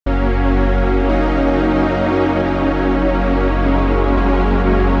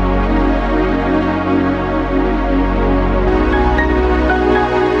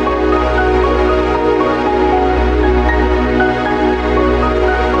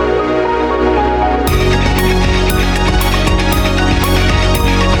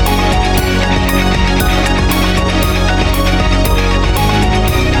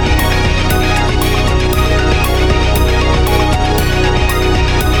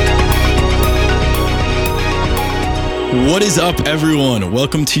What is up, everyone?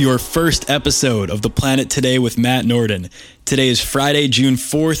 Welcome to your first episode of The Planet Today with Matt Norden. Today is Friday, June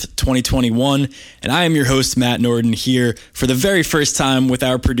 4th, 2021, and I am your host, Matt Norden, here for the very first time with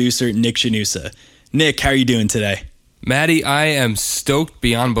our producer, Nick Janusa. Nick, how are you doing today? Maddie, I am stoked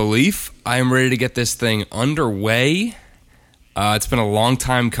beyond belief. I am ready to get this thing underway. It's been a long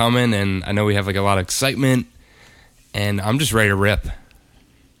time coming, and I know we have a lot of excitement, and I'm just ready to rip.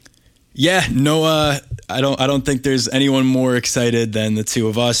 Yeah, no, I don't think there's anyone more excited than the two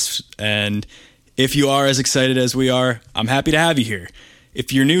of us. And if you are as excited as we are, I'm happy to have you here.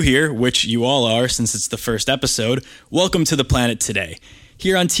 If you're new here, which you all are since it's the first episode, welcome to The Planet Today.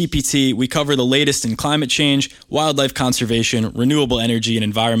 Here on TPT, we cover the latest in climate change, wildlife conservation, renewable energy, and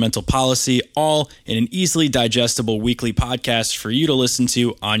environmental policy, all in an easily digestible weekly podcast for you to listen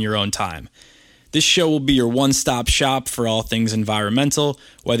to on your own time. This show will be your one-stop shop for all things environmental,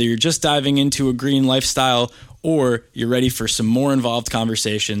 whether you're just diving into a green lifestyle or you're ready for some more involved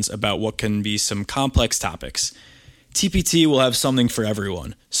conversations about what can be some complex topics. TPT will have something for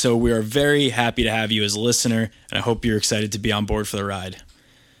everyone, so we are very happy to have you as a listener, and I hope you're excited to be on board for the ride.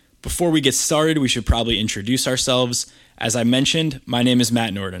 Before we get started, we should probably introduce ourselves. As I mentioned, my name is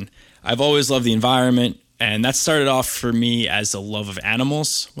Matt Norden. I've always loved the environment, and that started off for me as a love of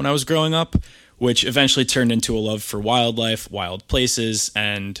animals when I was growing up, which eventually turned into a love for wildlife, wild places,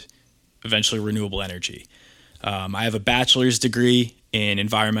 and eventually renewable energy. I have a bachelor's degree in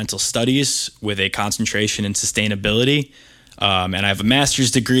environmental studies with a concentration in sustainability, and I have a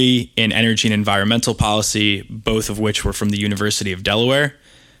master's degree in energy and environmental policy, both of which were from the University of Delaware.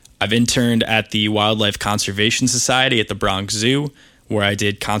 I've interned at the Wildlife Conservation Society at the Bronx Zoo, where I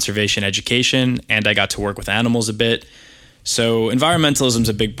did conservation education, and I got to work with animals a bit. So environmentalism is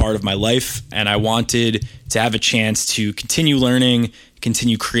a big part of my life, and I wanted to have a chance to continue learning,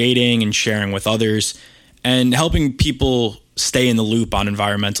 continue creating and sharing with others, and helping people stay in the loop on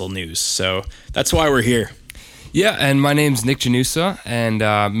environmental news. So that's why we're here. Yeah, and my name's Nick Janusa, and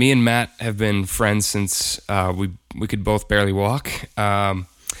me and Matt have been friends since we could both barely walk.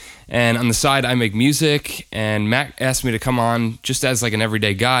 And on the side, I make music, and Matt asked me to come on just as an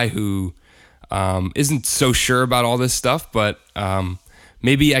everyday guy who isn't so sure about all this stuff, but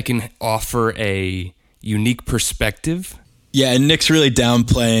maybe I can offer a unique perspective. Yeah, and Nick's really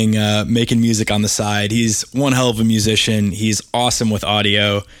downplaying making music on the side. He's one hell of a musician. He's awesome with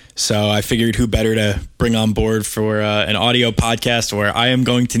audio. So I figured who better to bring on board for an audio podcast where I am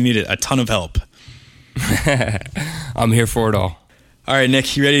going to need a ton of help. I'm here for it all. All right,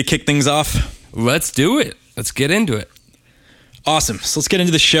 Nick, you ready to kick things off? Let's do it. Let's get into it. Awesome. So let's get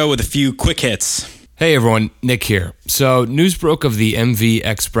into the show with a few quick hits. Hey everyone, Nick here. So news broke of the MV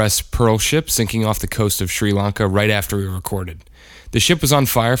Express Pearl ship sinking off the coast of Sri Lanka right after we recorded. The ship was on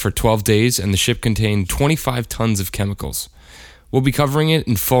fire for 12 days and the ship contained 25 tons of chemicals. We'll be covering it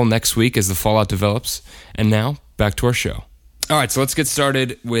in full next week as the fallout develops. And now, back to our show. All right, so let's get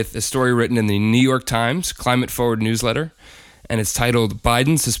started with a story written in the New York Times Climate Forward newsletter, and it's titled,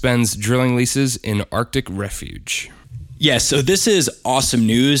 Biden Suspends Drilling Leases in Arctic Refuge. Yeah, so this is awesome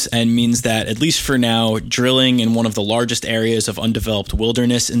news and means that, at least for now, drilling in one of the largest areas of undeveloped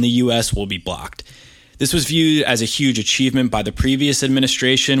wilderness in the U.S. will be blocked. This was viewed as a huge achievement by the previous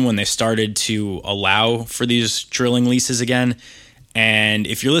administration when they started to allow for these drilling leases again. And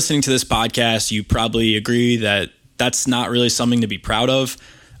if you're listening to this podcast, you probably agree that that's not really something to be proud of.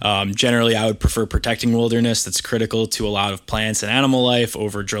 Generally, I would prefer protecting wilderness that's critical to a lot of plants and animal life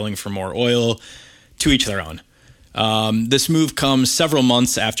over drilling for more oil. To each their own. This move comes several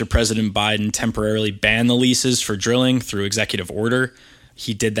months after President Biden temporarily banned the leases for drilling through executive order.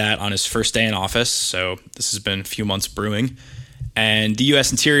 He did that on his first day in office, so this has been a few months brewing. And the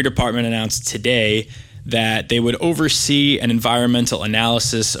U.S. Interior Department announced today that they would oversee an environmental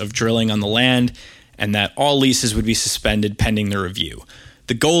analysis of drilling on the land and that all leases would be suspended pending the review.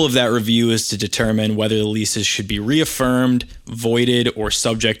 The goal of that review is to determine whether the leases should be reaffirmed, voided, or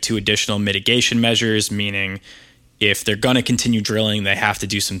subject to additional mitigation measures, meaning if they're going to continue drilling, they have to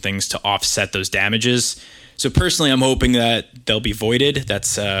do some things to offset those damages. So personally, I'm hoping that they'll be voided.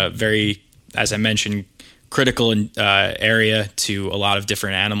 That's very, as I mentioned, critical area to a lot of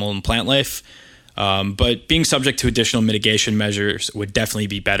different animal and plant life. But being subject to additional mitigation measures would definitely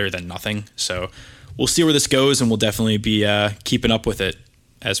be better than nothing. So we'll see where this goes, and we'll definitely be keeping up with it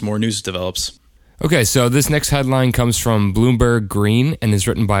as more news develops. Okay, so this next headline comes from Bloomberg Green and is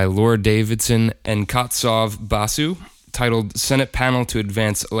written by Laura Davidson and Katsov Basu, titled Senate Panel to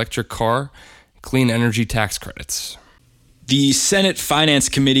Advance Electric Car Clean Energy Tax Credits. The Senate Finance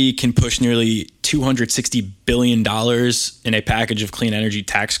Committee can push nearly $260 billion in a package of clean energy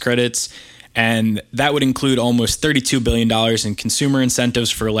tax credits, And that would include almost $32 billion in consumer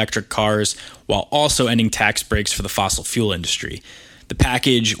incentives for electric cars, while also ending tax breaks for the fossil fuel industry. The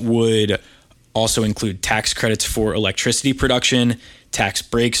package would also include tax credits for electricity production, tax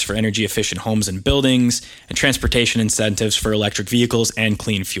breaks for energy efficient homes and buildings, and transportation incentives for electric vehicles and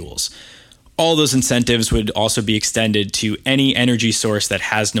clean fuels. All those incentives would also be extended to any energy source that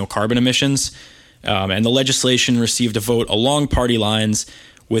has no carbon emissions. And the legislation received a vote along party lines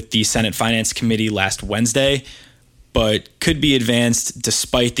with the Senate Finance Committee last Wednesday, but could be advanced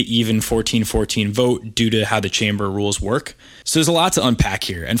despite the even 14-14 vote due to how the chamber rules work. So there's a lot to unpack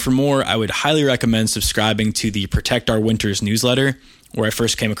here. And for more, I would highly recommend subscribing to the Protect Our Winters newsletter, where I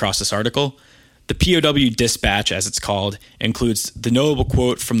first came across this article. The POW Dispatch, as it's called, includes the notable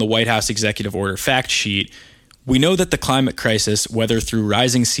quote from the White House Executive Order fact sheet: "We know that the climate crisis, whether through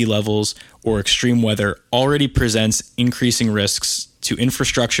rising sea levels or extreme weather, already presents increasing risks to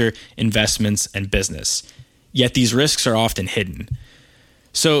infrastructure, investments, and business. Yet these risks are often hidden."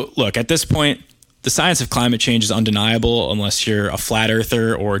 So, look, at this point, the science of climate change is undeniable unless you're a flat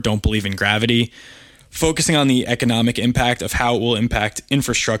earther or don't believe in gravity. Focusing on the economic impact of how it will impact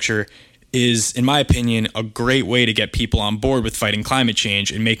infrastructure is, in my opinion, a great way to get people on board with fighting climate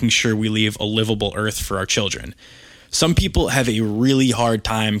change and making sure we leave a livable Earth for our children. Some people have a really hard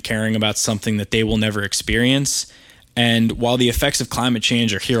time caring about something that they will never experience. And while the effects of climate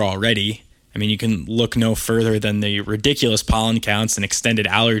change are here already, I mean, you can look no further than the ridiculous pollen counts and extended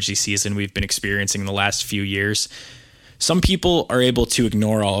allergy season we've been experiencing in the last few years. Some people are able to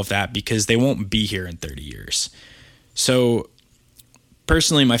ignore all of that because they won't be here in 30 years. So,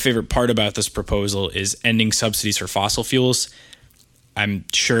 personally, my favorite part about this proposal is ending subsidies for fossil fuels. I'm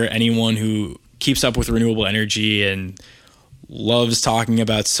sure anyone who keeps up with renewable energy and loves talking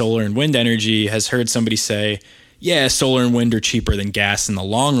about solar and wind energy has heard somebody say, yeah, solar and wind are cheaper than gas in the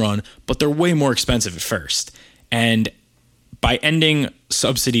long run, but they're way more expensive at first. And by ending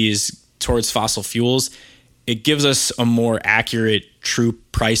subsidies towards fossil fuels, it gives us a more accurate, true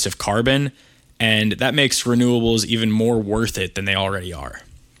price of carbon, and that makes renewables even more worth it than they already are.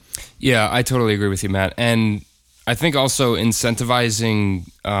 Yeah, I totally agree with you, Matt. And I think also incentivizing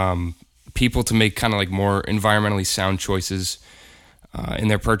people to make kind of like more environmentally sound choices in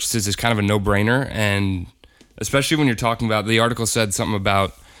their purchases is kind of a no-brainer. And especially when you're talking about, the article said something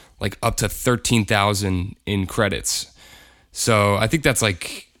about like up to 13,000 in credits. So I think that's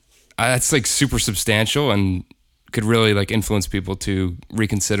like super substantial and could really like influence people to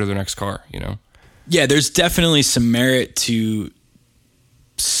reconsider their next car, you know? Yeah, there's definitely some merit to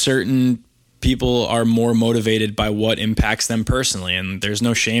certain people are more motivated by what impacts them personally, and there's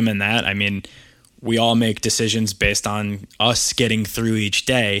no shame in that. I mean, we all make decisions based on us getting through each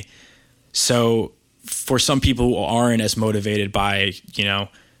day. So for some people who aren't as motivated by, you know,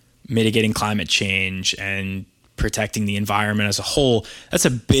 mitigating climate change and protecting the environment as a whole, that's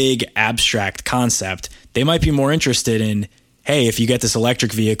a big abstract concept. They might be more interested in, hey, if you get this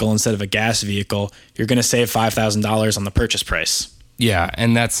electric vehicle instead of a gas vehicle, you're going to save $5,000 on the purchase price. Yeah,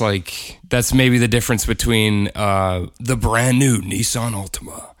 and that's maybe the difference between the brand new Nissan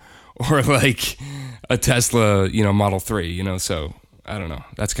Altima or like a Tesla, you know, Model 3, you know, so I don't know.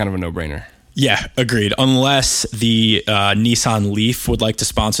 That's kind of a no-brainer. Yeah, agreed. Unless the Nissan Leaf would like to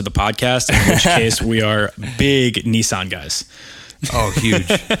sponsor the podcast, in which case we are big Nissan guys. Oh,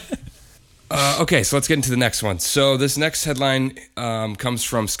 huge. Okay, so let's get into the next one. So this next headline comes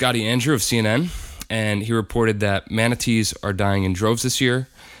from Scotty Andrew of CNN, and he reported that manatees are dying in droves this year.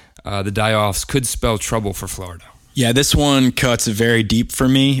 The die-offs could spell trouble for Florida. Yeah, this one cuts very deep for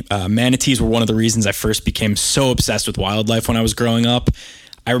me. Manatees were one of the reasons I first became so obsessed with wildlife when I was growing up.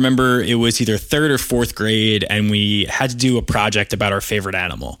 I remember it was either third or fourth grade, and we had to do a project about our favorite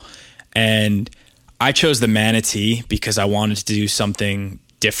animal. And I chose the manatee because I wanted to do something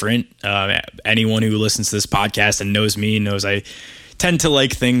different. Anyone who listens to this podcast and knows me knows I tend to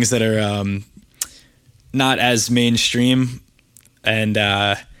like things that are not as mainstream. And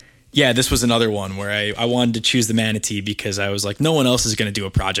this was another one where I wanted to choose the manatee because I was like, no one else is going to do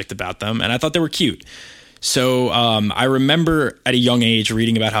a project about them. And I thought they were cute. So I remember at a young age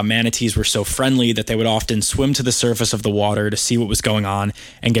reading about how manatees were so friendly that they would often swim to the surface of the water to see what was going on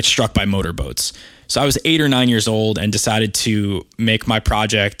and get struck by motorboats. So I was 8 or 9 years old and decided to make my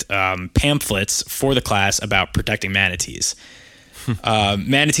project pamphlets for the class about protecting manatees.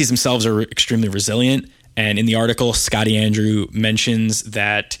 Manatees themselves are extremely resilient. And in the article, Scotty Andrew mentions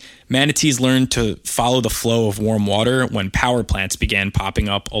that manatees learned to follow the flow of warm water when power plants began popping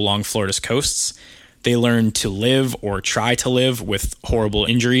up along Florida's coasts. They learned to live or try to live with horrible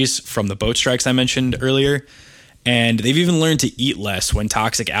injuries from the boat strikes I mentioned earlier. And they've even learned to eat less when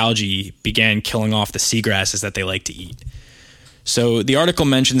toxic algae began killing off the seagrasses that they like to eat. So the article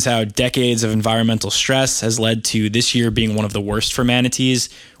mentions how decades of environmental stress has led to this year being one of the worst for manatees,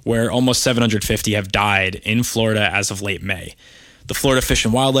 where almost 750 have died in Florida as of late May. The Florida Fish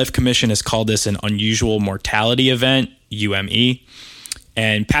and Wildlife Commission has called this an unusual mortality event, UME.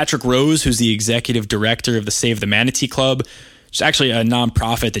 And Patrick Rose, who's the executive director of the Save the Manatee Club, which is actually a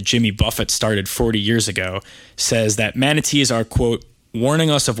nonprofit that Jimmy Buffett started 40 years ago, says that manatees are, quote,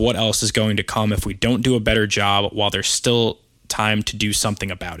 warning us of what else is going to come if we don't do a better job while there's still time to do something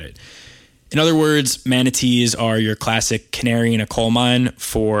about it. In other words, manatees are your classic canary in a coal mine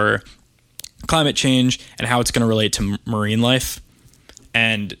for climate change and how it's going to relate to marine life.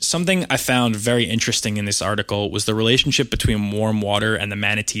 And something I found very interesting in this article was the relationship between warm water and the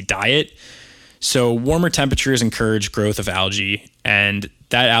manatee diet. So warmer temperatures encourage growth of algae, and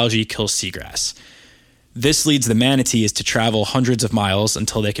that algae kills seagrass. This leads the manatees to travel hundreds of miles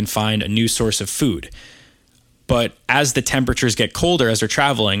until they can find a new source of food. But as the temperatures get colder as they're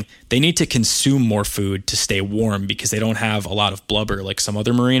traveling, they need to consume more food to stay warm because they don't have a lot of blubber like some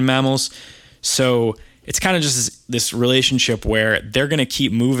other marine mammals. So it's kind of just this relationship where they're going to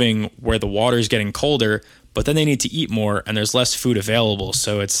keep moving where the water is getting colder, but then they need to eat more and there's less food available.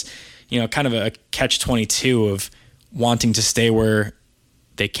 So it's, kind of a catch-22 of wanting to stay where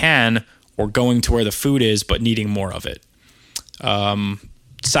they can or going to where the food is, but needing more of it.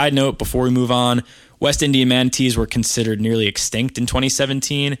 Side note, before we move on, West Indian manatees were considered nearly extinct in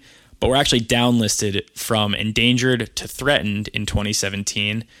 2017, but were actually downlisted from endangered to threatened in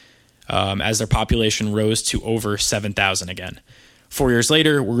 2017 as their population rose to over 7,000 again. 4 years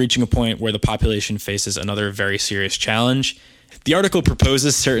later, we're reaching a point where the population faces another very serious challenge. The article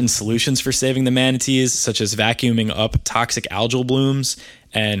proposes certain solutions for saving the manatees, such as vacuuming up toxic algal blooms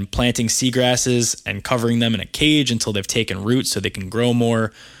and planting seagrasses and covering them in a cage until they've taken root so they can grow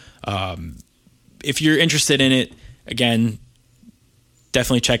more. If you're interested in it, again,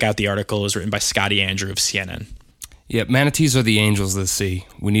 definitely check out the article. It was written by Scotty Andrew of CNN. Yeah, manatees are the angels of the sea.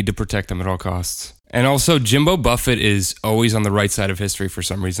 We need to protect them at all costs. And also, Jimbo Buffett is always on the right side of history for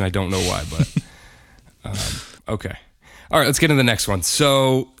some reason. I don't know why, but okay. All right, let's get into the next one.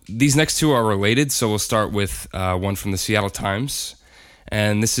 So these next two are related. So we'll start with one from the Seattle Times.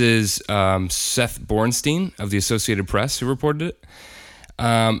 And this is Seth Bornstein of the Associated Press who reported it.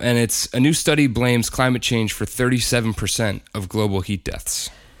 And it's a new study blames climate change for 37% of global heat deaths.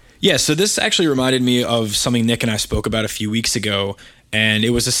 Yeah, so this actually reminded me of something Nick and I spoke about a few weeks ago. And it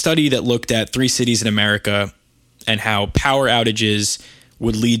was a study that looked at 3 cities in America and how power outages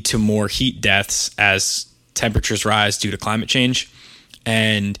would lead to more heat deaths as temperatures rise due to climate change.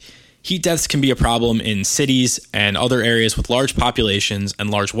 And heat deaths can be a problem in cities and other areas with large populations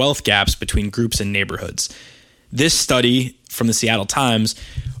and large wealth gaps between groups and neighborhoods. This study from the Seattle Times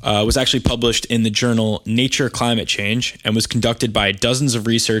was actually published in the journal Nature Climate Change and was conducted by dozens of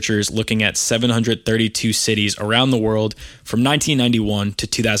researchers looking at 732 cities around the world from 1991 to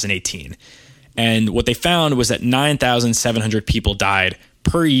 2018. And what they found was that 9,700 people died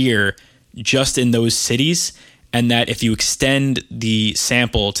per year just in those cities, and that if you extend the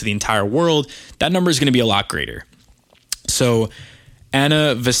sample to the entire world, that number is going to be a lot greater. So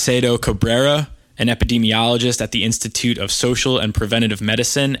Ana Vicedo Cabrera, an epidemiologist at the Institute of Social and Preventative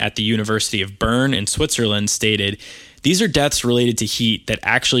Medicine at the University of Bern in Switzerland, stated, "These are deaths related to heat that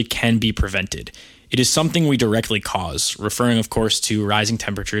actually can be prevented. It is something we directly cause," referring, of course, to rising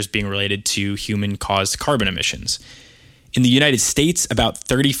temperatures being related to human-caused carbon emissions. In the United States, about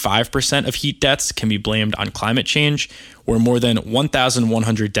 35% of heat deaths can be blamed on climate change, where more than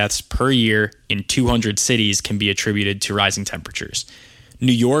 1,100 deaths per year in 200 cities can be attributed to rising temperatures.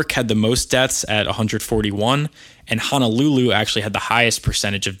 New York had the most deaths at 141, and Honolulu actually had the highest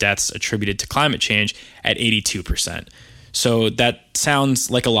percentage of deaths attributed to climate change at 82%. So that sounds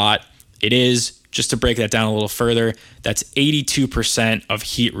like a lot. It is. Just to break that down a little further, that's 82% of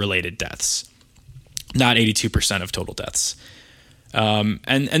heat-related deaths, not 82% of total deaths.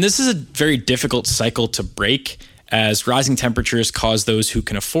 And this is a very difficult cycle to break, as rising temperatures cause those who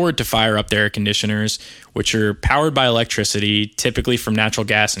can afford to fire up their air conditioners, which are powered by electricity, typically from natural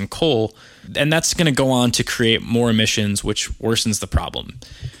gas and coal, and that's going to go on to create more emissions, which worsens the problem.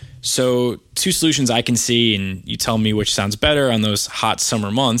 So 2 solutions I can see, and you tell me which sounds better on those hot summer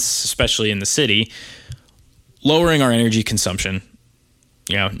months, especially in the city: lowering our energy consumption,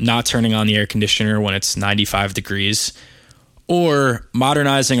 not turning on the air conditioner when it's 95 degrees, or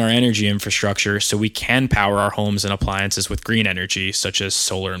modernizing our energy infrastructure so we can power our homes and appliances with green energy, such as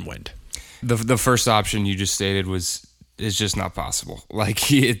solar and wind. The first option you just stated was is just not possible.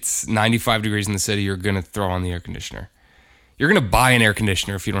 Like, it's 95 degrees in the city. You're going to throw on the air conditioner. You're going to buy an air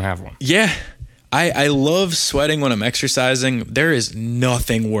conditioner if you don't have one. Yeah. I love sweating when I'm exercising. There is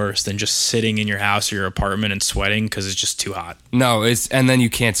nothing worse than just sitting in your house or your apartment and sweating because it's just too hot. No, and then you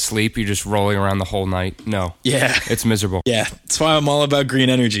can't sleep. You're just rolling around the whole night. No. Yeah. It's miserable. Yeah. That's why I'm all about green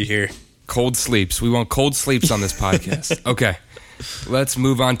energy here. Cold sleeps. We want cold sleeps on this podcast. Okay. Let's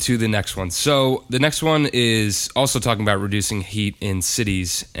move on to the next one. So the next one is also talking about reducing heat in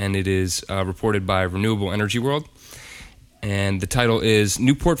cities, and it is reported by Renewable Energy World. And the title is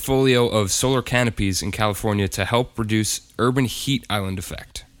New Portfolio of Solar Canopies in California to Help Reduce Urban Heat Island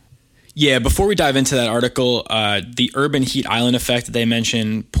Effect. Yeah, before we dive into that article, the urban heat island effect that they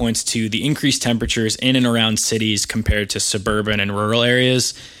mention points to the increased temperatures in and around cities compared to suburban and rural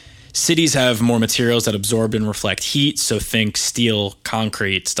areas. Cities have more materials that absorb and reflect heat, so think steel,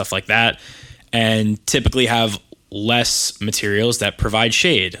 concrete, stuff like that, and typically have less materials that provide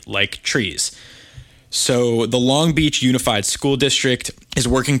shade, like trees. So the Long Beach Unified School District is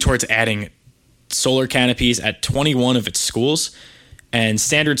working towards adding solar canopies at 21 of its schools. And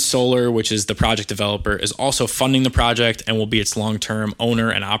Standard Solar, which is the project developer, is also funding the project and will be its long-term owner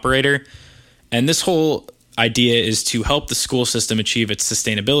and operator. And this whole idea is to help the school system achieve its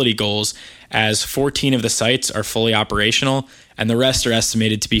sustainability goals, as 14 of the sites are fully operational and the rest are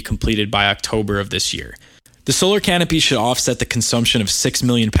estimated to be completed by October of this year. The solar canopy should offset the consumption of 6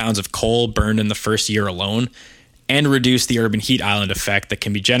 million pounds of coal burned in the first year alone and reduce the urban heat island effect that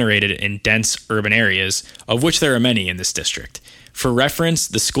can be generated in dense urban areas, of which there are many in this district. For reference,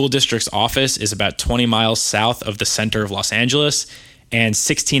 the school district's office is about 20 miles south of the center of Los Angeles and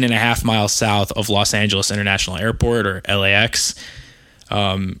 16 and a half miles south of Los Angeles International Airport, or LAX.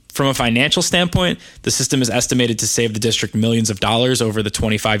 From a financial standpoint, the system is estimated to save the district millions of dollars over the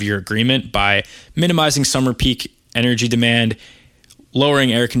 25-year agreement by minimizing summer peak energy demand,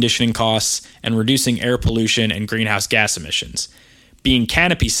 lowering air conditioning costs, and reducing air pollution and greenhouse gas emissions. Being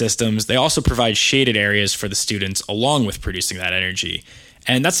canopy systems, they also provide shaded areas for the students along with producing that energy.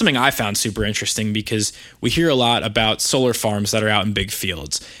 And that's something I found super interesting because we hear a lot about solar farms that are out in big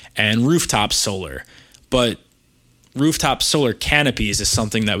fields and rooftop solar, but rooftop solar canopies is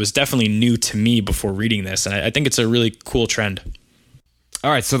something that was definitely new to me before reading this, and I think it's a really cool trend.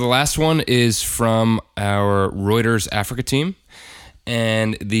 All right, so the last one is from our Reuters Africa team,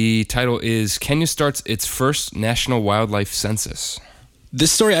 and the title is Kenya Starts Its First National Wildlife Census.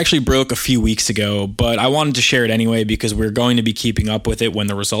 This story actually broke a few weeks ago, but I wanted to share it anyway because we're going to be keeping up with it when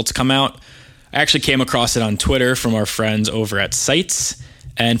the results come out. I actually came across it on Twitter from our friends over at CITES,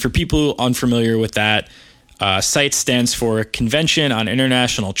 and for people unfamiliar with that, CITES stands for Convention on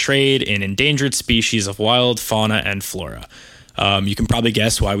International Trade in Endangered Species of Wild Fauna and Flora. You can probably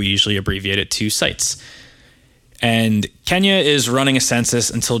guess why we usually abbreviate it to CITES. And Kenya is running a census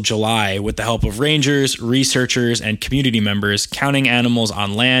until July with the help of rangers, researchers, and community members counting animals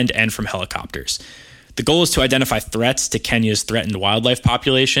on land and from helicopters. The goal is to identify threats to Kenya's threatened wildlife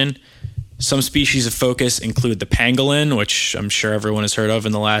population. Some species of focus include the pangolin, which I'm sure everyone has heard of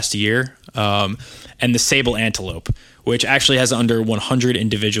in the last year, and the sable antelope, which actually has under 100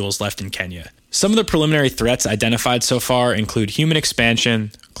 individuals left in Kenya. Some of the preliminary threats identified so far include human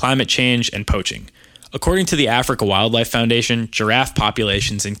expansion, climate change, and poaching. According to the Africa Wildlife Foundation, giraffe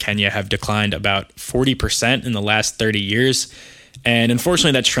populations in Kenya have declined about 40% in the last 30 years, and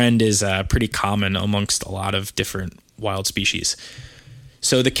unfortunately that trend is pretty common amongst a lot of different wild species.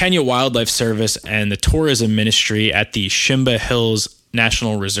 So the Kenya Wildlife Service and the Tourism Ministry at the Shimba Hills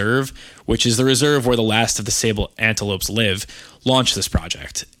National Reserve, which is the reserve where the last of the sable antelopes live, launched this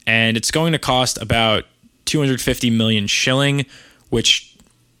project. And it's going to cost about 250 million shilling, which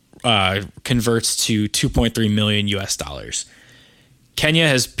converts to 2.3 million US dollars. Kenya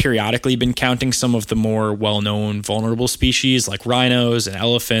has periodically been counting some of the more well-known vulnerable species like rhinos and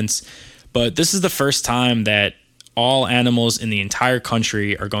elephants, but this is the first time that all animals in the entire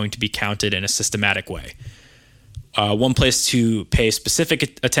country are going to be counted in a systematic way. One place to pay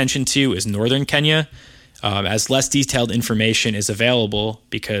specific attention to is northern Kenya, as less detailed information is available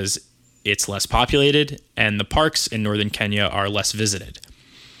because it's less populated and the parks in northern Kenya are less visited.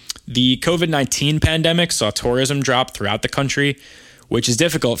 The COVID-19 pandemic saw tourism drop throughout the country, which is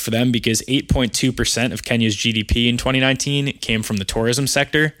difficult for them because 8.2% of Kenya's GDP in 2019 came from the tourism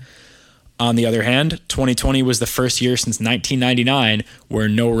sector. On the other hand, 2020 was the first year since 1999 where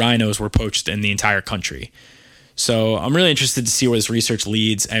no rhinos were poached in the entire country. So I'm really interested to see where this research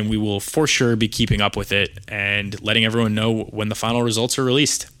leads, and we will for sure be keeping up with it and letting everyone know when the final results are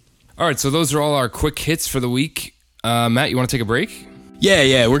released. All right, so those are all our quick hits for the week. Matt, you want to take a break?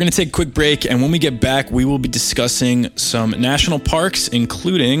 Yeah, we're going to take a quick break, and when we get back, we will be discussing some national parks,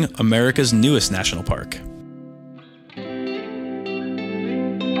 including America's newest national park.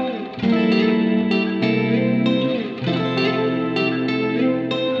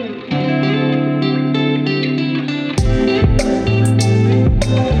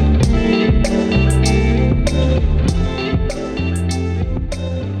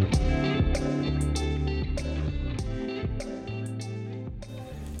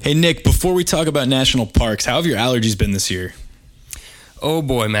 Hey, Nick, before we talk about national parks, how have your allergies been this year? Oh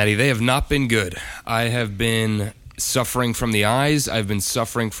boy, Maddie, they have not been good. I have been suffering from the eyes. I've been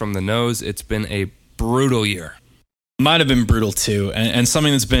suffering from the nose. It's been a brutal year. Mine have been brutal too, and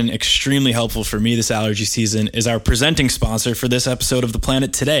something that's been extremely helpful for me this allergy season is our presenting sponsor for this episode of The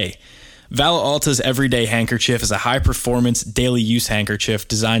Planet Today. Vala Alta's Everyday Handkerchief is a high-performance, daily-use handkerchief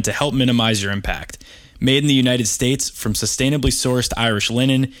designed to help minimize your impact. Made in the United States from sustainably sourced Irish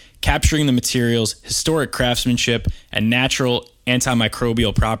linen, capturing the material's historic craftsmanship and natural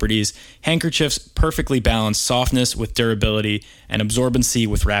antimicrobial properties, handkerchiefs perfectly balance softness with durability and absorbency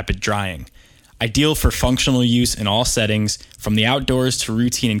with rapid drying. Ideal for functional use in all settings, from the outdoors to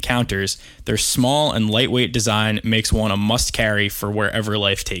routine encounters, their small and lightweight design makes one a must-carry for wherever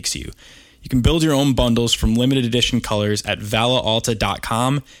life takes you. You can build your own bundles from limited edition colors at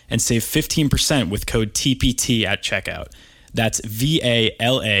valaalta.com and save 15% with code TPT at checkout. That's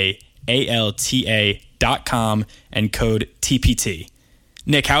VALAALTA.com and code TPT.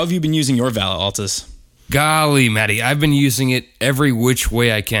 Nick, how have you been using your Vala Altas? Golly, Maddie, I've been using it every which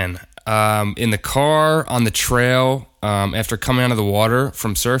way I can. In the car, on the trail, after coming out of the water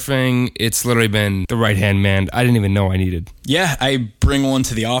from surfing, it's literally been the right-hand man I didn't even know I needed. Yeah, I bring one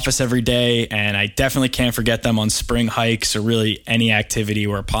to the office every day, and I definitely can't forget them on spring hikes or really any activity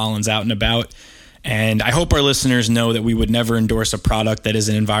where pollen's out and about. And I hope our listeners know that we would never endorse a product that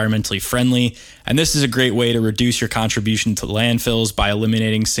isn't environmentally friendly, and this is a great way to reduce your contribution to landfills by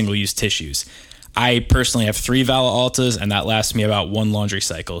eliminating single-use tissues. I personally have 3 Vala Altas, and that lasts me about 1 laundry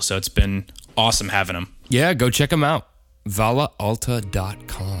cycle, so it's been awesome having them. Yeah, go check them out.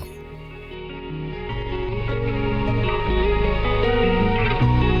 valaalta.com.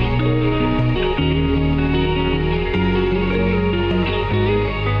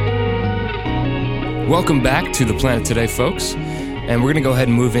 Welcome back to The Planet Today, folks. And we're going to go ahead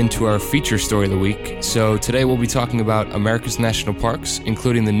and move into our feature story of the week. So today we'll be talking about America's national parks,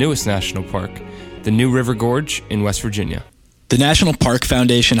 including the newest national park, the New River Gorge in West Virginia. The National Park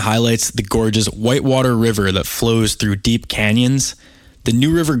Foundation highlights the gorge's whitewater river that flows through deep canyons. The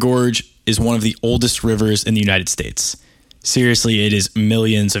New River Gorge is one of the oldest rivers in the United States. Seriously, it is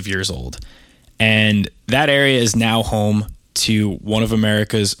millions of years old. And that area is now home to one of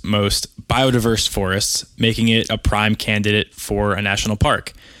America's most biodiverse forests, making it a prime candidate for a national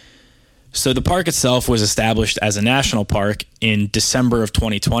park. So the park itself was established as a national park in December of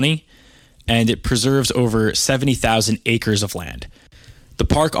 2020, and it preserves over 70,000 acres of land. The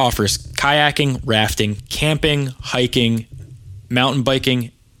park offers kayaking, rafting, camping, hiking, mountain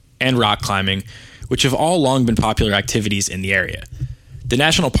biking, and rock climbing, which have all long been popular activities in the area. The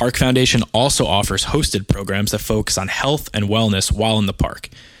National Park Foundation also offers hosted programs that focus on health and wellness while in the park.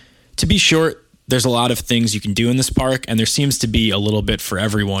 To be short, there's a lot of things you can do in this park, and there seems to be a little bit for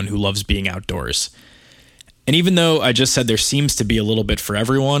everyone who loves being outdoors. And even though I just said there seems to be a little bit for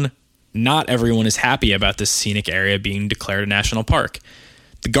everyone, not everyone is happy about this scenic area being declared a national park.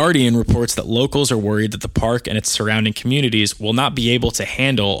 The Guardian reports that locals are worried that the park and its surrounding communities will not be able to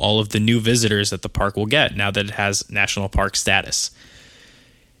handle all of the new visitors that the park will get now that it has national park status.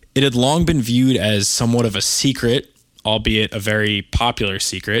 It had long been viewed as somewhat of a secret, albeit a very popular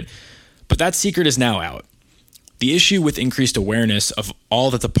secret, but that secret is now out. The issue with increased awareness of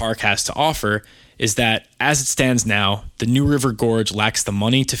all that the park has to offer is that, as it stands now, the New River Gorge lacks the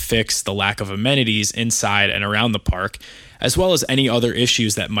money to fix the lack of amenities inside and around the park, as well as any other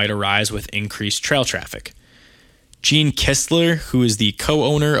issues that might arise with increased trail traffic. Gene Kistler, who is the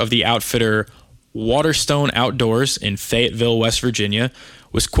co-owner of the outfitter Waterstone Outdoors in Fayetteville, West Virginia,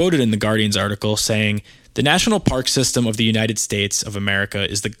 was quoted in the Guardian's article saying, "The National Park System of the United States of America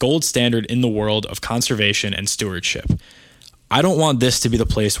is the gold standard in the world of conservation and stewardship. I don't want this to be the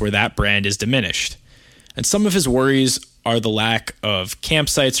place where that brand is diminished." And some of his worries are the lack of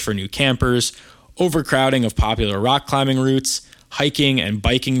campsites for new campers, overcrowding of popular rock climbing routes, hiking and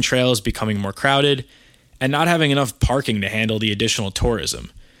biking trails becoming more crowded, and not having enough parking to handle the additional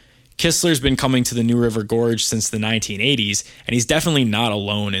tourism. Kistler's been coming to the New River Gorge since the 1980s, and he's definitely not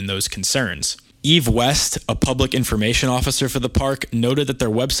alone in those concerns. Eve West, a public information officer for the park, noted that their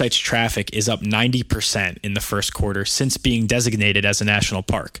website's traffic is up 90% in the first quarter since being designated as a national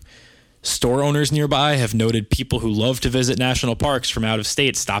park. Store owners nearby have noted people who love to visit national parks from out of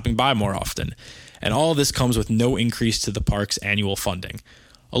state stopping by more often. And all of this comes with no increase to the park's annual funding.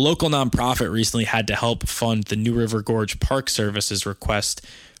 A local nonprofit recently had to help fund the New River Gorge Park Service's request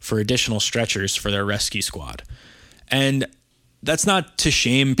for additional stretchers for their rescue squad. And that's not to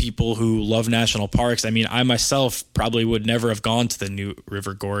shame people who love national parks. I mean, I myself probably would never have gone to the New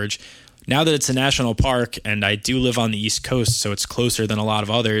River Gorge. Now that it's a national park and I do live on the East Coast, so it's closer than a lot of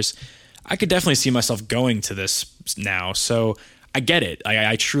others, I could definitely see myself going to this now. So I get it.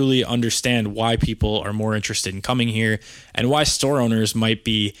 I truly understand why people are more interested in coming here and why store owners might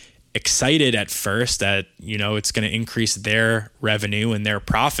be excited at first that, it's going to increase their revenue and their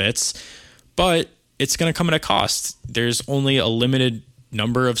profits, but it's going to come at a cost. There's only a limited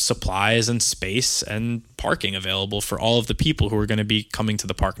number of supplies and space and parking available for all of the people who are going to be coming to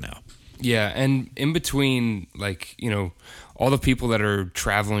the park now. Yeah, and in between, all the people that are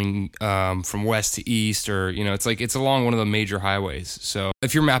traveling from west to east, or it's along one of the major highways. So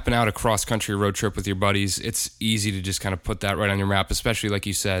if you're mapping out a cross-country road trip with your buddies, it's easy to just kind of put that right on your map. Especially like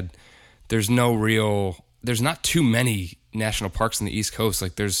you said, there's not too many national parks in the East Coast.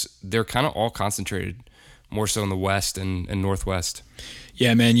 They're kind of all concentrated more so in the west and northwest.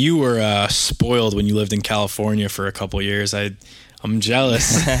 Yeah, man, you were spoiled when you lived in California for a couple years. I'm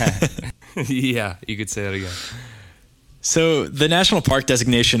jealous. Yeah, you could say that again. So the national park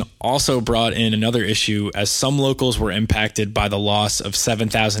designation also brought in another issue, as some locals were impacted by the loss of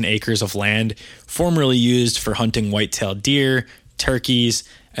 7,000 acres of land formerly used for hunting white-tailed deer, turkeys,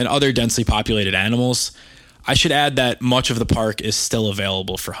 and other densely populated animals. I should add that much of the park is still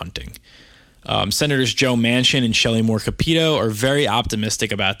available for hunting. Senators Joe Manchin and Shelley Moore Capito are very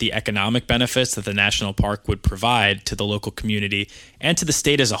optimistic about the economic benefits that the national park would provide to the local community and to the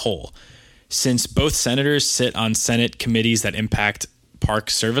state as a whole. Since both senators sit on Senate committees that impact park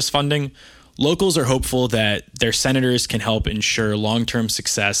service funding, locals are hopeful that their senators can help ensure long-term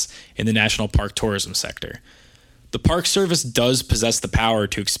success in the national park tourism sector. The Park Service does possess the power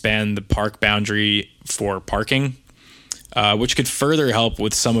to expand the park boundary for parking, which could further help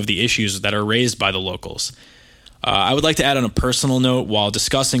with some of the issues that are raised by the locals. I would like to add on a personal note while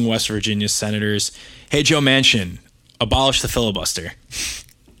discussing West Virginia's senators, hey, Joe Manchin, abolish the filibuster.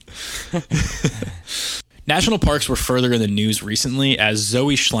 National parks were further in the news recently as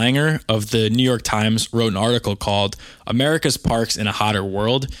Zoe Schlanger of the New York Times wrote an article called America's Parks in a Hotter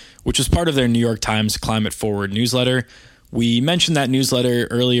World, which was part of their New York Times Climate Forward newsletter. We mentioned that newsletter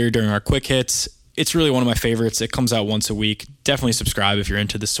earlier during our quick hits. It's really one of my favorites. It comes out once a week. Definitely subscribe if you're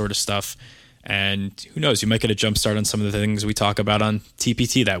into this sort of stuff. And who knows, you might get a jump start on some of the things we talk about on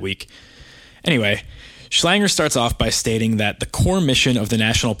TPT that week. Anyway, Schlanger starts off by stating that the core mission of the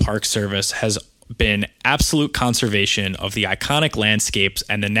National Park Service has been absolute conservation of the iconic landscapes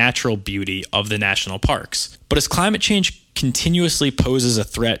and the natural beauty of the national parks. But as climate change continuously poses a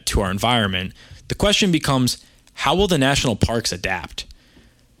threat to our environment, the question becomes, how will the national parks adapt?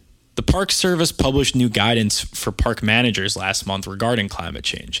 The Park Service published new guidance for park managers last month regarding climate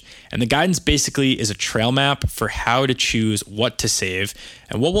change, and the guidance basically is a trail map for how to choose what to save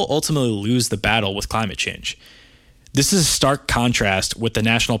and what will ultimately lose the battle with climate change. This is a stark contrast with the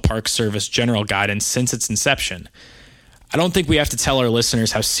National Park Service general guidance since its inception. I don't think we have to tell our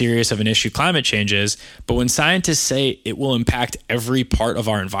listeners how serious of an issue climate change is, but when scientists say it will impact every part of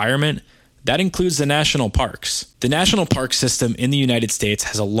our environment, that includes the national parks. The national park system in the United States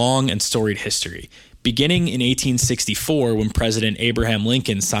has a long and storied history, beginning in 1864 when President Abraham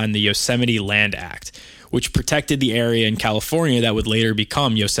Lincoln signed the Yosemite Land Act, which protected the area in California that would later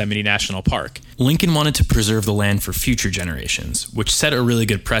become Yosemite National Park. Lincoln wanted to preserve the land for future generations, which set a really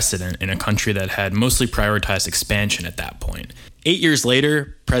good precedent in a country that had mostly prioritized expansion at that point. 8 years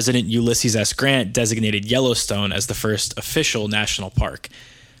later, President Ulysses S. Grant designated Yellowstone as the first official national park.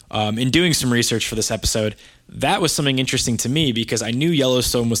 In doing some research for this episode, that was something interesting to me because I knew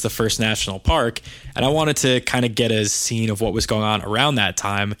Yellowstone was the first national park, and I wanted to kind of get a scene of what was going on around that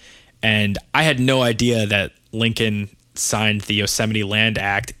time. And I had no idea that Lincoln signed the Yosemite Land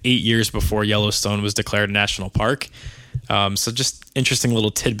Act 8 years before Yellowstone was declared a national park. So just interesting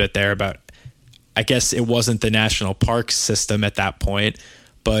little tidbit there about, I guess it wasn't the national park system at that point,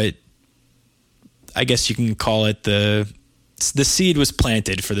 but I guess you can call it the seed was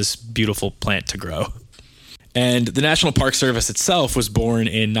planted for this beautiful plant to grow. And the National Park Service itself was born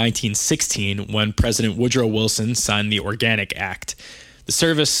in 1916 when President Woodrow Wilson signed the Organic Act. The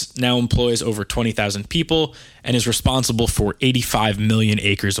service now employs over 20,000 people and is responsible for 85 million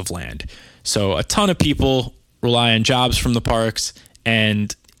acres of land. So a ton of people rely on jobs from the parks,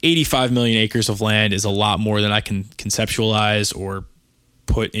 and 85 million acres of land is a lot more than I can conceptualize or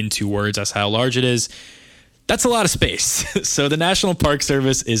put into words as how large it is. That's a lot of space. So the National Park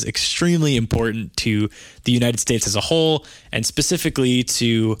Service is extremely important to the United States as a whole, and specifically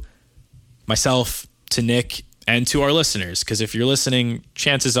to myself, to Nick, and to our listeners. Because if you're listening,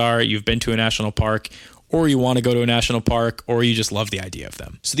 chances are you've been to a national park, or you want to go to a national park, or you just love the idea of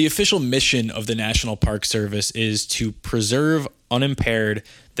them. So the official mission of the National Park Service is to preserve unimpaired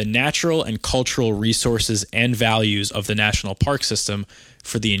the natural and cultural resources and values of the national park system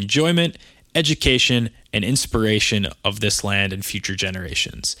for the enjoyment, education, and inspiration of this land and future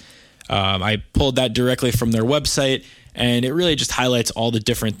generations. I pulled that directly from their website, and it really just highlights all the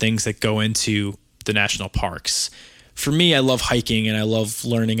different things that go into the national parks. For me, I love hiking and I love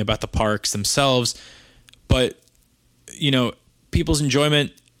learning about the parks themselves, but, people's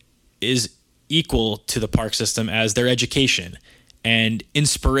enjoyment is equal to the park system as their education and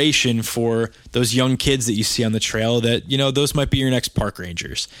inspiration for those young kids that you see on the trail that, those might be your next park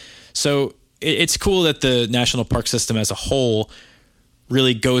rangers. So it's cool that the national park system as a whole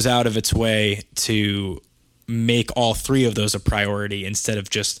really goes out of its way to make all three of those a priority instead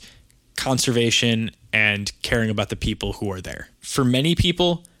of just conservation and caring about the people who are there. For many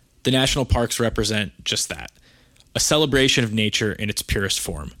people, the national parks represent just that, a celebration of nature in its purest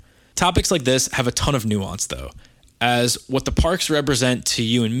form. Topics like this have a ton of nuance, though, as what the parks represent to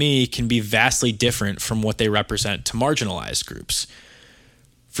you and me can be vastly different from what they represent to marginalized groups.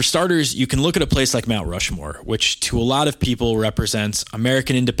 For starters, you can look at a place like Mount Rushmore, which to a lot of people represents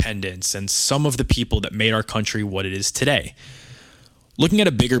American independence and some of the people that made our country what it is today. Looking at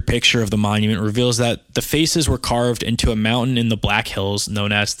a bigger picture of the monument reveals that the faces were carved into a mountain in the Black Hills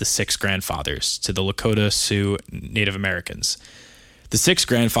known as the Six Grandfathers to the Lakota Sioux Native Americans. The Six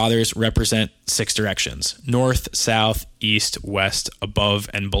Grandfathers represent 6 directions: north, south, east, west, above,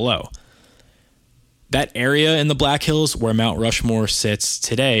 and below. That area in the Black Hills where Mount Rushmore sits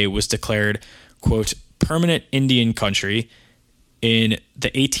today was declared, quote, permanent Indian country in the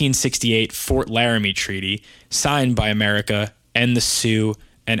 1868 Fort Laramie Treaty signed by America and the Sioux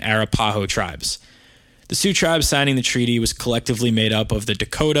and Arapaho tribes. The Sioux tribe signing the treaty was collectively made up of the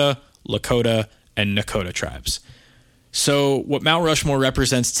Dakota, Lakota, and Nakota tribes. So what Mount Rushmore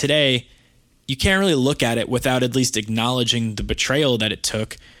represents today, you can't really look at it without at least acknowledging the betrayal that it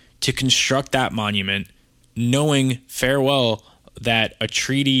took to construct that monument, knowing farewell that a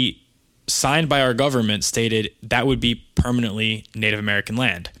treaty signed by our government stated that would be permanently Native American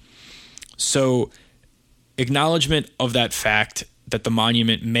land. So acknowledgement of that fact that the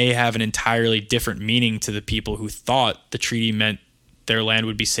monument may have an entirely different meaning to the people who thought the treaty meant their land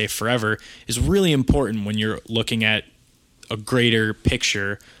would be safe forever is really important when you're looking at a greater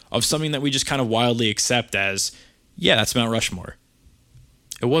picture of something that we just kind of wildly accept as, yeah, that's Mount Rushmore.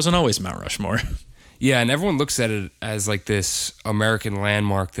 It wasn't always Mount Rushmore. Yeah, and everyone looks at it as like this American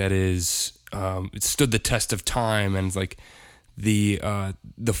landmark that is, it stood the test of time, and like the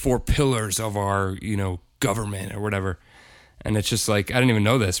 4 pillars of our, government or whatever. And it's just like, I didn't even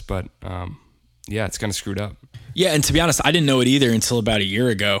know this, but yeah, it's kind of screwed up. Yeah, and to be honest, I didn't know it either until about a year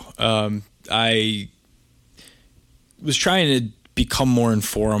ago. I was trying to become more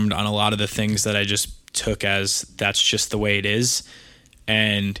informed on a lot of the things that I just took as that's just the way it is.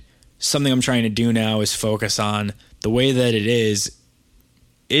 And something I'm trying to do now is focus on the way that it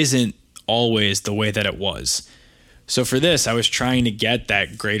isn't always the way that it was. So for this, I was trying to get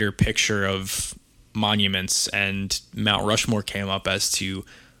that greater picture of monuments, and Mount Rushmore came up as to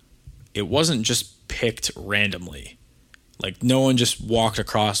it wasn't just picked randomly. Like no one just walked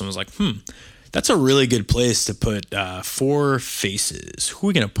across and was like, that's a really good place to put 4 faces. Who are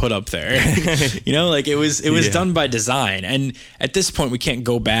we going to put up there? It was done by design. And at this point, we can't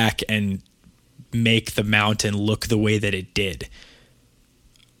go back and make the mountain look the way that it did.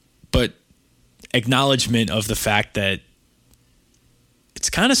 But acknowledgement of the fact that it's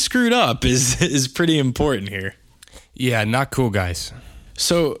kind of screwed up is pretty important here. Yeah, not cool, guys.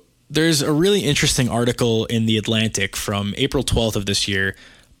 So there's a really interesting article in The Atlantic from April 12th of this year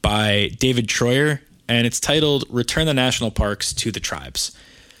by David Troyer, and it's titled Return the National Parks to the Tribes.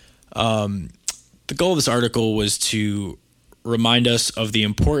 The goal of this article was to remind us of the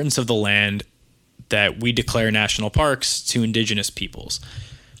importance of the land that we declare national parks to indigenous peoples.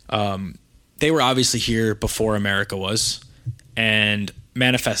 They were obviously here before America was, and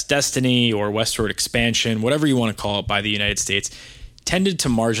Manifest Destiny or westward expansion, whatever you want to call it, by the United States, tended to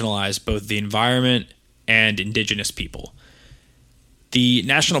marginalize both the environment and indigenous people. The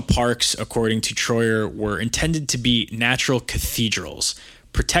national parks, according to Troyer, were intended to be natural cathedrals,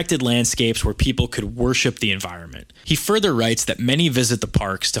 protected landscapes where people could worship the environment. He further writes that many visit the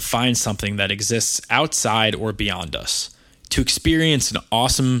parks to find something that exists outside or beyond us, to experience an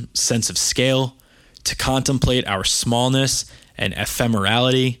awesome sense of scale, to contemplate our smallness and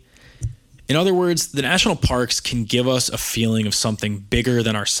ephemerality. In other words, the national parks can give us a feeling of something bigger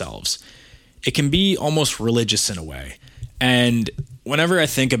than ourselves. It can be almost religious in a way. And whenever I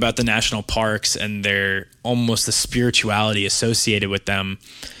think about the national parks and their almost the spirituality associated with them,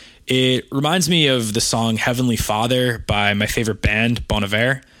 it reminds me of the song Heavenly Father by my favorite band, Bon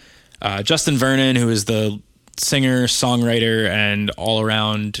Iver. Justin Vernon, who is the singer, songwriter, and all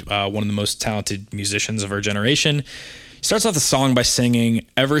around one of the most talented musicians of our generation, starts off the song by singing,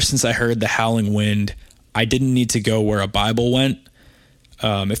 "Ever since I heard the howling wind, I didn't need to go where a Bible went."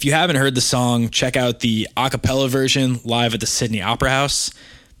 If you haven't heard the song, check out the a cappella version live at the Sydney Opera House.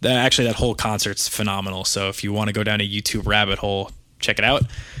 That whole concert's phenomenal. So if you want to go down a YouTube rabbit hole, check it out.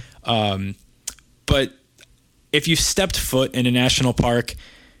 But if you've stepped foot in a national park,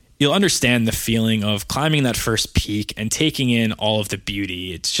 you'll understand the feeling of climbing that first peak and taking in all of the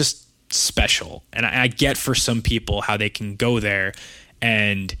beauty. It's just special. And I get for some people how they can go there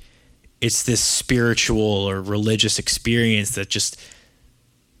and it's this spiritual or religious experience that just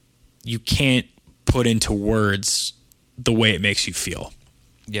you can't put into words the way it makes you feel.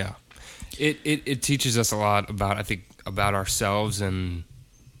 Yeah. It teaches us a lot about ourselves, and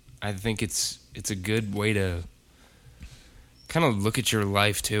I think it's a good way to kind of look at your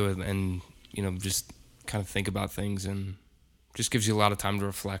life too, and just kind of think about things, and just gives you a lot of time to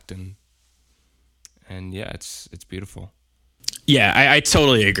reflect, and yeah, it's beautiful. Yeah, I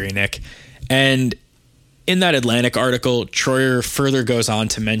totally agree, Nick. And in that Atlantic article, Troyer further goes on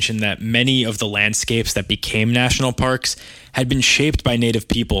to mention that many of the landscapes that became national parks had been shaped by native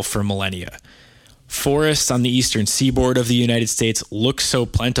people for millennia. Forests on the eastern seaboard of the United States look so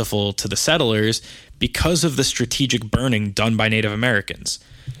plentiful to the settlers because of the strategic burning done by Native Americans.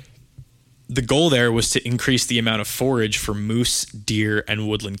 The goal there was to increase the amount of forage for moose, deer, and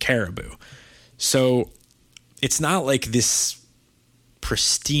woodland caribou. So it's not like this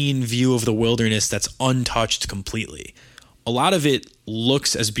pristine view of the wilderness that's untouched completely. A lot of it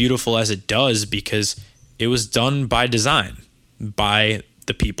looks as beautiful as it does because it was done by design, by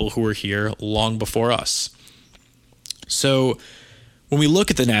the people who were here long before us. So when we look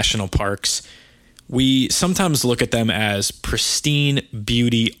at the national parks, we sometimes look at them as pristine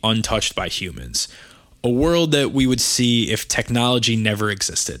beauty untouched by humans, a world that we would see if technology never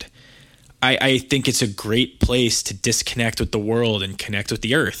existed. I think it's a great place to disconnect with the world and connect with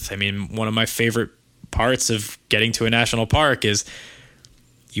the earth. I mean, one of my favorite parts of getting to a national park is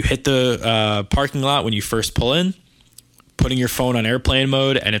you hit the parking lot when you first pull in, putting your phone on airplane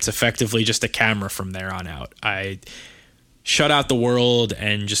mode, and it's effectively just a camera from there on out. I shut out the world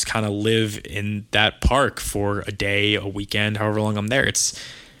and just kind of live in that park for a day, a weekend, however long I'm there.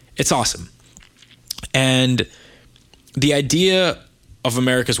 It's awesome. And the idea of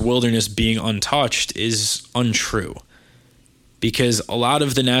America's wilderness being untouched is untrue, because a lot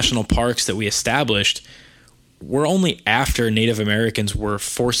of the national parks that we established were only after Native Americans were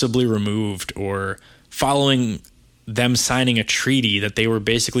forcibly removed or following them signing a treaty that they were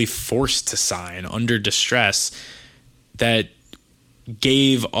basically forced to sign under distress that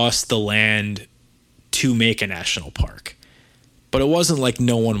gave us the land to make a national park. But it wasn't like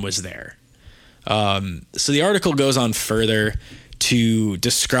no one was there. So the article goes on further to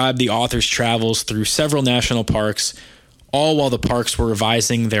describe the author's travels through several national parks, all while the parks were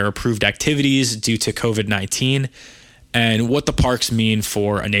revising their approved activities due to COVID-19, and what the parks mean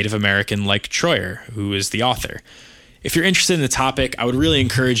for a Native American like Troyer, who is the author. If you're interested in the topic, I would really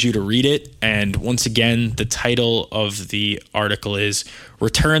encourage you to read it. And once again, the title of the article is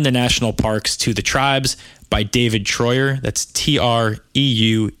Return the National Parks to the Tribes by David Troyer. That's Treuer.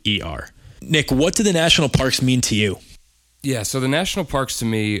 Nick, what do the national parks mean to you? Yeah, so the national parks to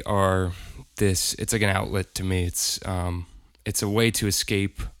me are it's like an outlet to me. It's a way to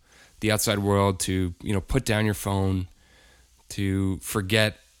escape the outside world, to, put down your phone, to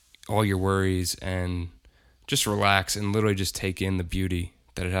forget all your worries and just relax and literally just take in the beauty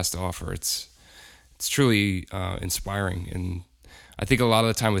that it has to offer. It's truly inspiring. And I think a lot of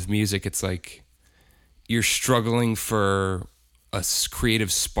the time with music, it's like you're struggling for a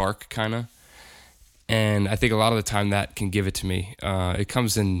creative spark kind of. And I think a lot of the time that can give it to me. It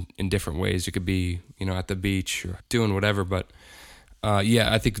comes in different ways. It could be, at the beach or doing whatever. But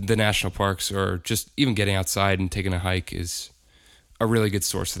I think the national parks, or just even getting outside and taking a hike, is a really good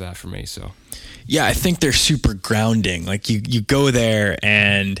source of that for me. So yeah, I think they're super grounding. Like you go there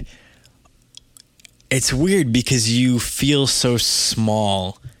and it's weird because you feel so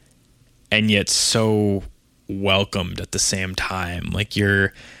small and yet so welcomed at the same time. Like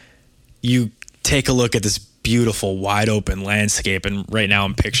you take a look at this beautiful wide open landscape, and right now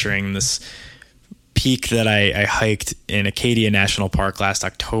I'm picturing this peak that I hiked in Acadia National Park last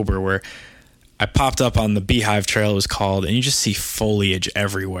October, where I popped up on the Beehive Trail, it was called, and you just see foliage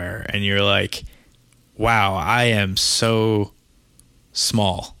everywhere and you're like, wow, I am so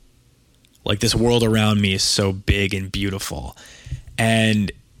small. Like this world around me is so big and beautiful.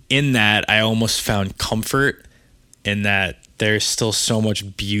 And in that, I almost found comfort in that there's still so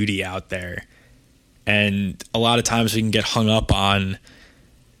much beauty out there. And a lot of times we can get hung up on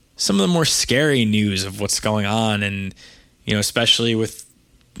some of the more scary news of what's going on. And, you know, especially with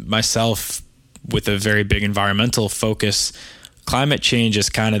myself with a very big environmental focus, climate change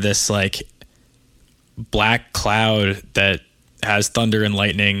is kind of this like black cloud that has thunder and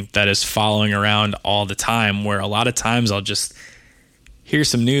lightning that is following around all the time, where a lot of times I'll just hear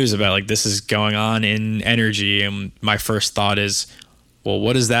some news about like this is going on in energy, and my first thought is, well,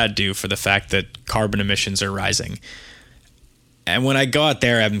 what does that do for the fact that carbon emissions are rising? And when I go out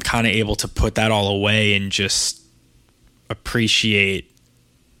there, I'm kind of able to put that all away and just appreciate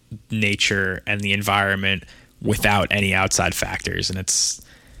nature and the environment without any outside factors. And it's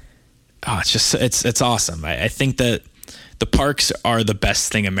awesome. I think that the parks are the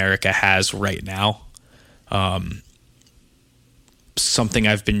best thing America has right now. Something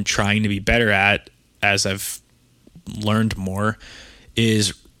I've been trying to be better at as I've learned more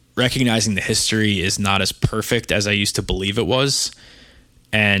is recognizing the history is not as perfect as I used to believe it was.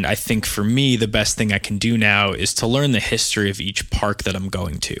 And I think for me, the best thing I can do now is to learn the history of each park that I'm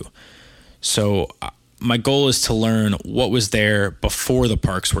going to. So my goal is to learn what was there before the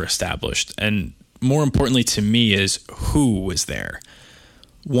parks were established. And more importantly to me is who was there.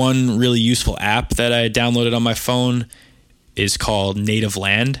 One really useful app that I downloaded on my phone is called Native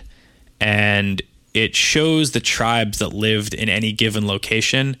Land, and it shows the tribes that lived in any given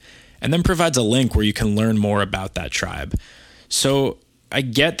location and then provides a link where you can learn more about that tribe. So I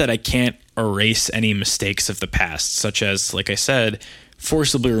get that I can't erase any mistakes of the past, such as, like I said,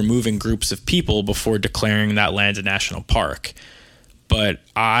 forcibly removing groups of people before declaring that land a national park. But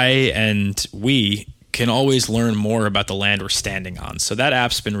I and we can always learn more about the land we're standing on. So that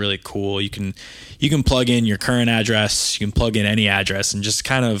app's been really cool. You can plug in your current address, you can plug in any address and just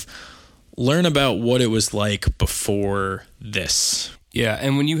kind of learn about what it was like before this. Yeah,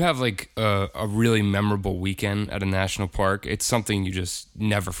 and when you have like a really memorable weekend at a national park, it's something you just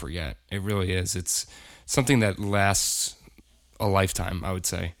never forget. It really is. It's something that lasts a lifetime, I would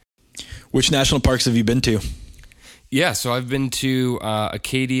say. Which national parks have you been to? Yeah, so I've been to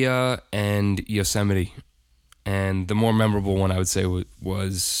Acadia and Yosemite, and the more memorable one I would say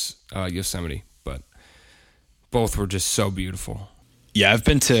was Yosemite, but both were just so beautiful. Yeah, I've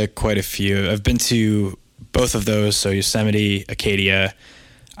been to quite a few. I've been to both of those, so Yosemite, Acadia.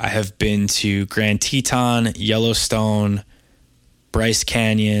 I have been to Grand Teton, Yellowstone, Bryce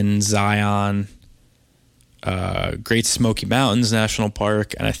Canyon, Zion, Great Smoky Mountains National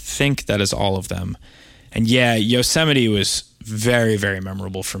Park, and I think that is all of them. And yeah, Yosemite was very, very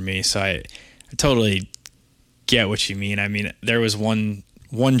memorable for me, so I totally get what you mean. I mean, there was one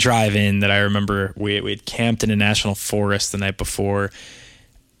drive-in that I remember we had camped in a national forest the night before,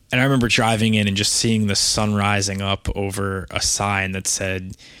 and I remember driving in and just seeing the sun rising up over a sign that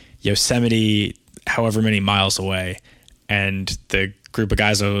said Yosemite however many miles away. And the group of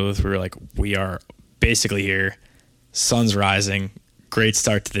guys I was with were like, we are basically here. Sun's rising. Great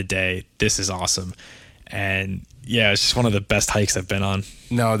start to the day. This is awesome. And yeah, it's just one of the best hikes I've been on.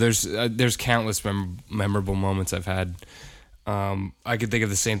 No, there's countless memorable moments I've had. I could think of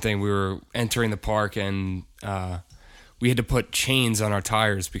the same thing. We were entering the park and we had to put chains on our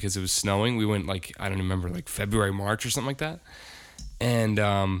tires because it was snowing. We went like, I don't remember, like February, March or something like that. And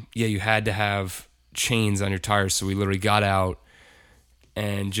yeah, you had to have chains on your tires. So we literally got out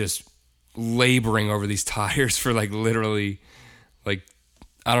and just laboring over these tires for like literally like,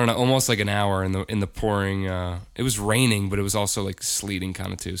 I don't know, almost like an hour in the pouring. It was raining, but it was also like sleeting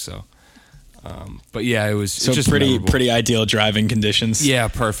kind of too. So, but yeah, it was so just pretty ideal driving conditions. Yeah,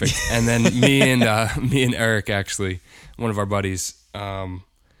 perfect. And then me and Eric, actually, one of our buddies,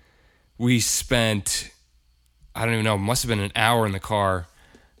 we spent, I don't even know, must have been an hour in the car.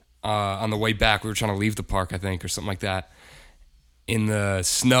 On the way back, we were trying to leave the park, I think, or something like that, in the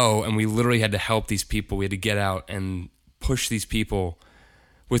snow, and we literally had to help these people. We had to get out and push these people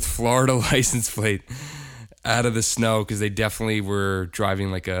with Florida license plate out of the snow because they definitely were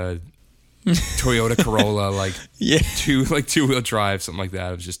driving like a Toyota Corolla, like two-wheel drive, something like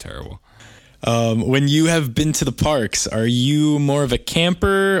that. It was just terrible. When you have been to the parks, are you more of a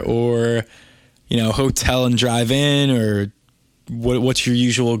camper or, hotel and drive in, or what's your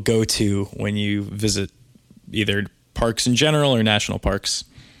usual go-to when you visit either parks in general or national parks?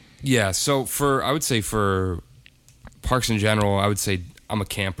 Yeah, so I would say for parks in general, I would say I'm a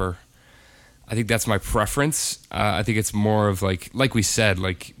camper. I think that's my preference. I think it's more of like we said,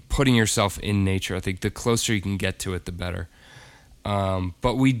 like putting yourself in nature. I think the closer you can get to it, the better.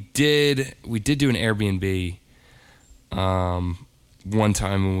 But we did do an Airbnb one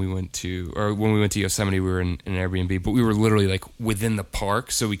time when we went to Yosemite. We were in an Airbnb, but we were literally like within the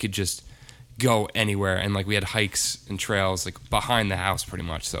park, so we could just go anywhere, and like we had hikes and trails like behind the house pretty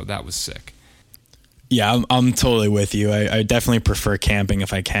much. So that was sick. Yeah, I'm totally with you. I definitely prefer camping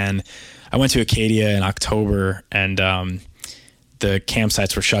if I can. I went to Acadia in October, and the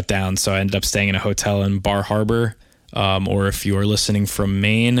campsites were shut down, so I ended up staying in a hotel in Bar Harbor, or if you are listening from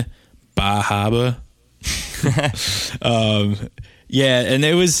Maine, Bar Harbor. Yeah, and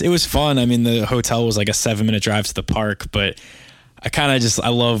it was fun. I mean, the hotel was like a 7-minute drive to the park, but I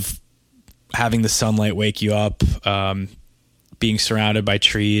love having the sunlight wake you up, being surrounded by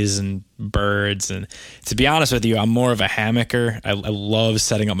trees and birds. And to be honest with you, I'm more of a hammocker. I love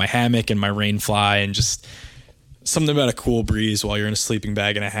setting up my hammock and my rain fly, and just something about a cool breeze while you're in a sleeping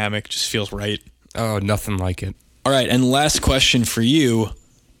bag in a hammock just feels right. Oh, nothing like it. All right, and last question for you.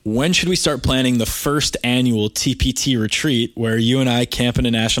 When should we start planning the first annual TPT retreat where you and I camp in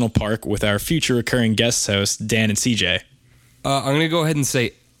a national park with our future recurring guest hosts, Dan and CJ? I'm going to go ahead and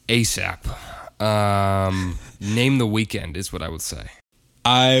say ASAP. Name the weekend is what I would say.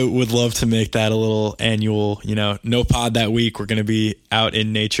 I would love to make that a little annual, no pod that week. We're going to be out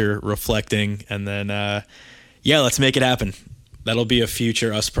in nature reflecting, and then, let's make it happen. That'll be a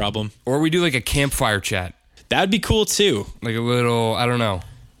future us problem. Or we do like a campfire chat. That'd be cool too. Like a little, I don't know.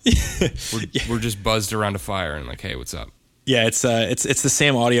 We're just buzzed around a fire and like, hey, what's up? Yeah, it's the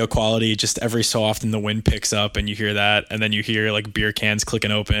same audio quality. Just every so often the wind picks up and you hear that, and then you hear like beer cans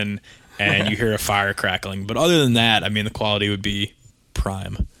clicking open, and you hear a fire crackling. But other than that, I mean, the quality would be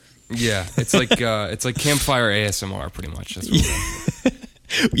prime. Yeah, it's like campfire ASMR, pretty much. That's what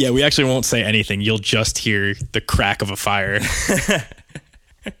yeah, we actually won't say anything. You'll just hear the crack of a fire.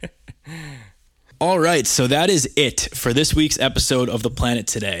 All right, so that is it for this week's episode of The Planet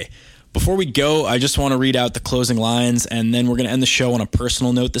Today. Before we go, I just want to read out the closing lines, and then we're going to end the show on a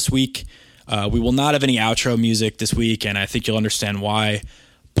personal note this week. We will not have any outro music this week, and I think you'll understand why.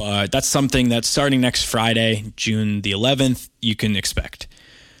 But that's something that starting next Friday, June the 11th, you can expect.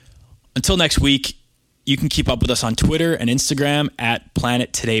 Until next week, you can keep up with us on Twitter and Instagram at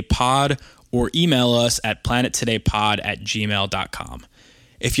Planet Today Pod, or email us at planettodaypod@gmail.com.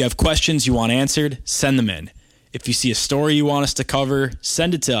 If you have questions you want answered, send them in. If you see a story you want us to cover,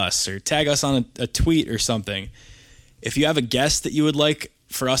 send it to us or tag us on a tweet or something. If you have a guest that you would like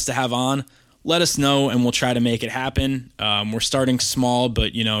for us to have on, let us know and we'll try to make it happen. We're starting small,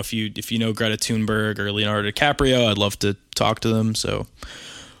 but if you know Greta Thunberg or Leonardo DiCaprio, I'd love to talk to them. So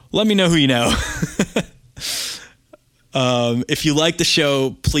let me know who you know. If you like the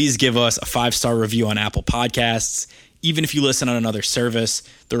show, please give us a 5-star review on Apple Podcasts. Even if you listen on another service,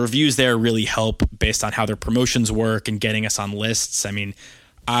 the reviews there really help based on how their promotions work and getting us on lists. I mean,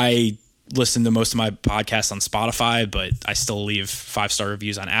 I listen to most of my podcasts on Spotify, but I still leave 5-star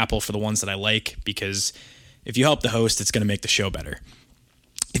reviews on Apple for the ones that I like, because if you help the host, it's going to make the show better.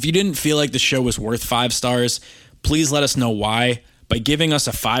 If you didn't feel like the show was worth 5 stars, please let us know why by giving us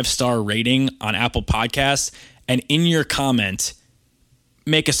a 5-star rating on Apple Podcasts, and in your comment,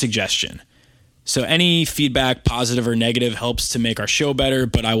 make a suggestion. So any feedback, positive or negative, helps to make our show better,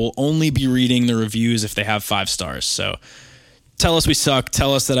 but I will only be reading the reviews if they have 5 stars. So tell us we suck.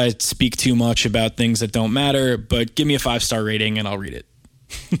 Tell us that I speak too much about things that don't matter, but give me a 5-star rating and I'll read it.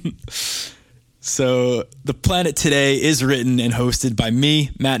 So The Planet Today is written and hosted by me,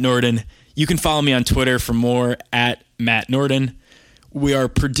 Matt Norden. You can follow me on Twitter for more at Matt Norden. We are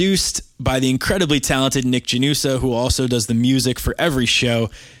produced by the incredibly talented Nick Janusa, who also does the music for every show.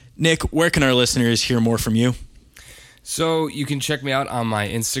 Nick, where can our listeners hear more from you? So you can check me out on my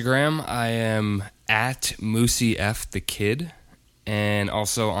Instagram. I am at MooseyFTheKid, and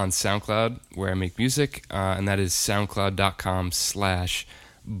also on SoundCloud, where I make music, and that is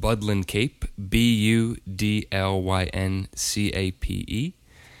soundcloud.com/BudlinCape, BUDLYNCAPE.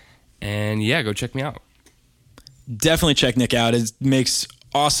 And yeah, go check me out. Definitely check Nick out. It makes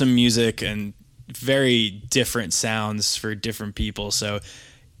awesome music and very different sounds for different people. So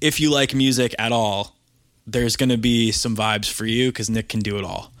if you like music at all, there's going to be some vibes for you because Nick can do it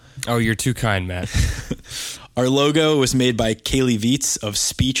all. Oh, you're too kind, Matt. Our logo was made by Kaylee Viets of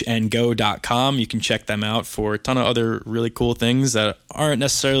speechandgo.com. You can check them out for a ton of other really cool things that aren't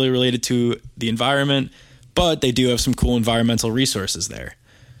necessarily related to the environment, but they do have some cool environmental resources there.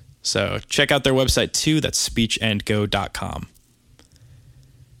 So check out their website too. That's speechandgo.com.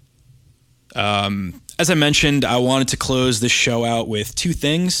 As I mentioned, I wanted to close this show out with two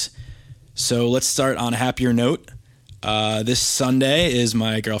things. So let's start on a happier note. This Sunday is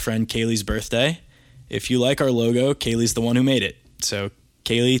my girlfriend Kaylee's birthday. If you like our logo, Kaylee's the one who made it. So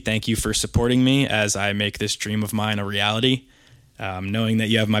Kaylee, thank you for supporting me as I make this dream of mine a reality. Knowing that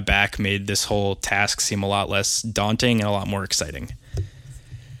you have my back made this whole task seem a lot less daunting and a lot more exciting.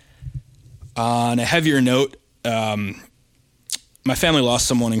 On a heavier note, my family lost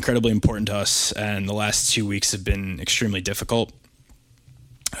someone incredibly important to us, and the last 2 weeks have been extremely difficult.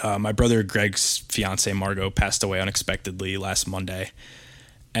 My brother Greg's fiance Margot passed away unexpectedly last Monday,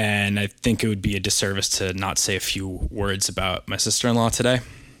 and I think it would be a disservice to not say a few words about my sister-in-law today.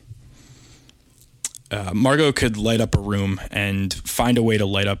 Margot could light up a room and find a way to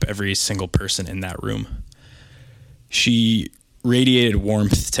light up every single person in that room. She radiated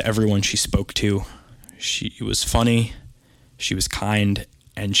warmth to everyone she spoke to. She was funny, she was kind,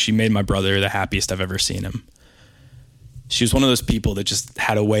 and she made my brother the happiest I've ever seen him. She was one of those people that just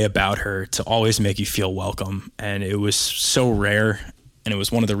had a way about her to always make you feel welcome, and it was so rare, and it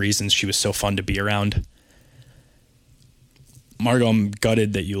was one of the reasons she was so fun to be around. Margot, I'm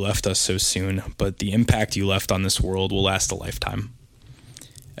gutted that you left us so soon, but the impact you left on this world will last a lifetime.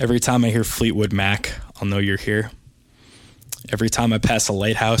 Every time I hear Fleetwood Mac, I'll know you're here. Every time I pass a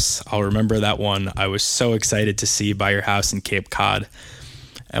lighthouse, I'll remember that one I was so excited to see by your house in Cape Cod.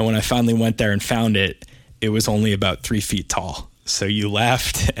 And when I finally went there and found it, it was only about 3 feet tall. So you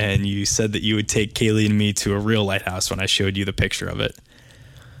laughed and you said that you would take Kaylee and me to a real lighthouse when I showed you the picture of it.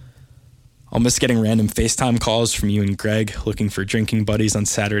 I'll miss getting random FaceTime calls from you and Greg looking for drinking buddies on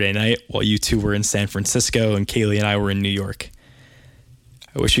Saturday night while you two were in San Francisco and Kaylee and I were in New York.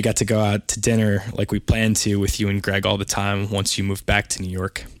 I wish we got to go out to dinner like we planned to with you and Greg all the time once you moved back to New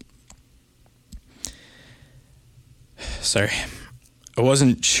York. Sorry. I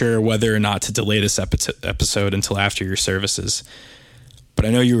wasn't sure whether or not to delay this episode until after your services, but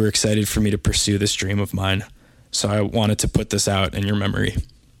I know you were excited for me to pursue this dream of mine, so I wanted to put this out in your memory.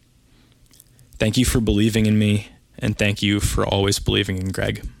 Thank you for believing in me, and thank you for always believing in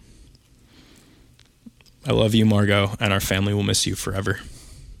Greg. I love you, Margot, and our family will miss you forever.